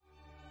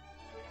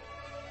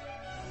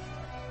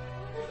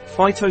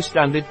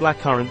Phytostandard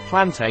Blackcurrant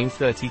Plantain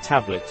 30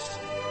 tablets.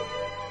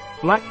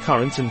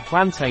 Blackcurrant and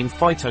Plantain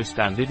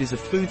Phytostandard is a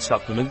food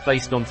supplement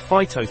based on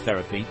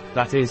phytotherapy,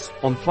 that is,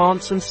 on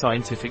plants and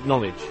scientific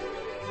knowledge.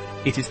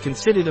 It is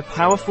considered a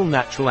powerful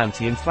natural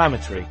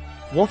anti-inflammatory.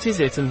 What is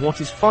it and what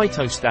is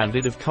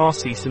Phytostandard of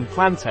cassis and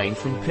plantain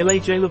from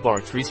PILEJE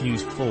Laboratories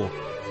used for?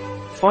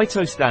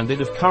 Phytostandard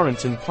of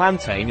currant and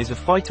plantain is a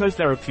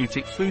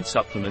phytotherapeutic food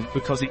supplement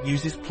because it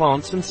uses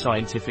plants and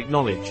scientific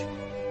knowledge.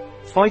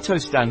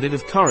 Phytostandard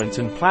of currant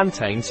and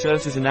plantain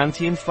serves as an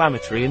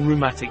anti-inflammatory in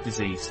rheumatic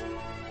disease.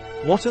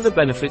 What are the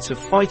benefits of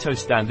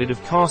Phytostandard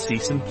of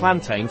cassis and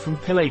plantain from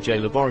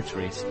PILEJE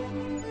Laboratories?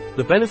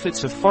 The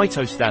benefits of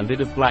Phytostandard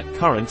of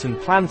blackcurrant and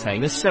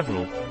plantain are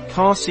several.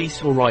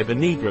 Cassis or Riba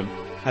nigrum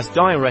has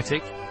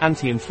diuretic,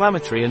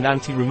 anti-inflammatory and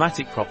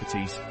anti-rheumatic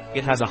properties.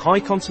 It has a high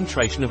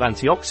concentration of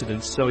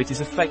antioxidants, so it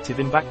is effective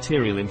in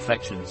bacterial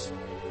infections.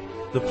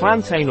 The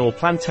plantain or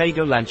Plantain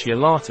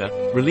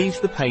lanceolata relieves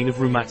the pain of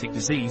rheumatic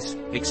disease,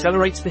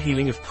 accelerates the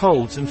healing of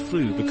colds and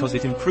flu because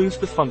it improves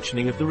the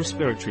functioning of the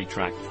respiratory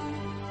tract.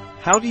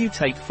 How do you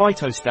take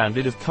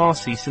Phytostandard of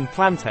cassis and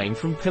plantain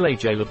from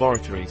PILEJE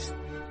Laboratories?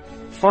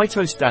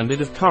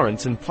 Phytostandard of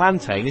currant and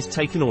plantain is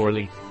taken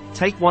orally.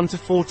 Take 1 to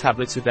 4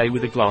 tablets a day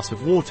with a glass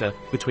of water,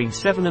 between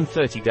 7 and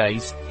 30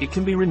 days, it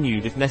can be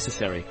renewed if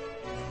necessary.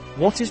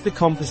 What is the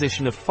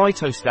composition of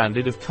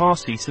Phytostandard of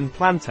cassis and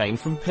plantain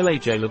from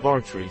PILEJE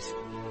Laboratories?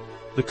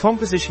 The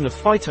composition of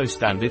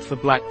Phytostandard for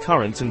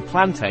blackcurrant and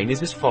plantain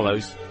is as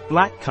follows: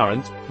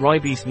 blackcurrant,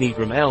 Ribes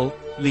nigrum L,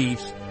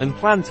 leaves, and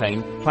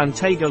plantain,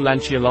 Plantain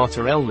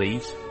lanceolata L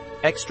leaves.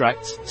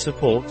 Extracts,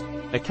 support,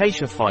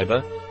 acacia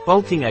fiber,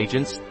 bulking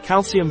agents,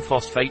 calcium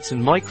phosphates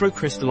and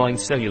microcrystalline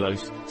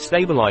cellulose,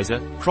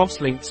 stabilizer,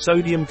 cross-linked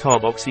sodium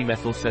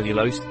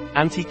carboxymethylcellulose,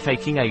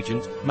 anti-caking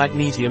agent,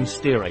 magnesium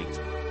stearate.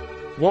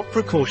 What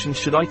precautions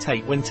should I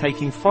take when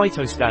taking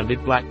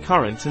Phytostandard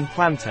blackcurrant and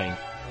plantain?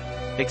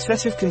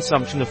 Excessive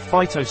consumption of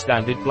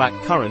Phytostandard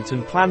blackcurrant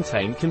and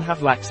plantain can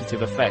have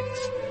laxative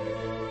effects.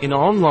 In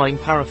our online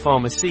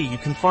parapharmacy you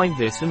can find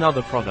this and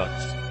other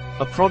products.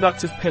 A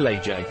product of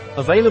PILEJE.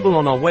 Available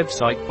on our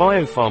website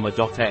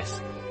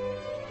biopharma.s.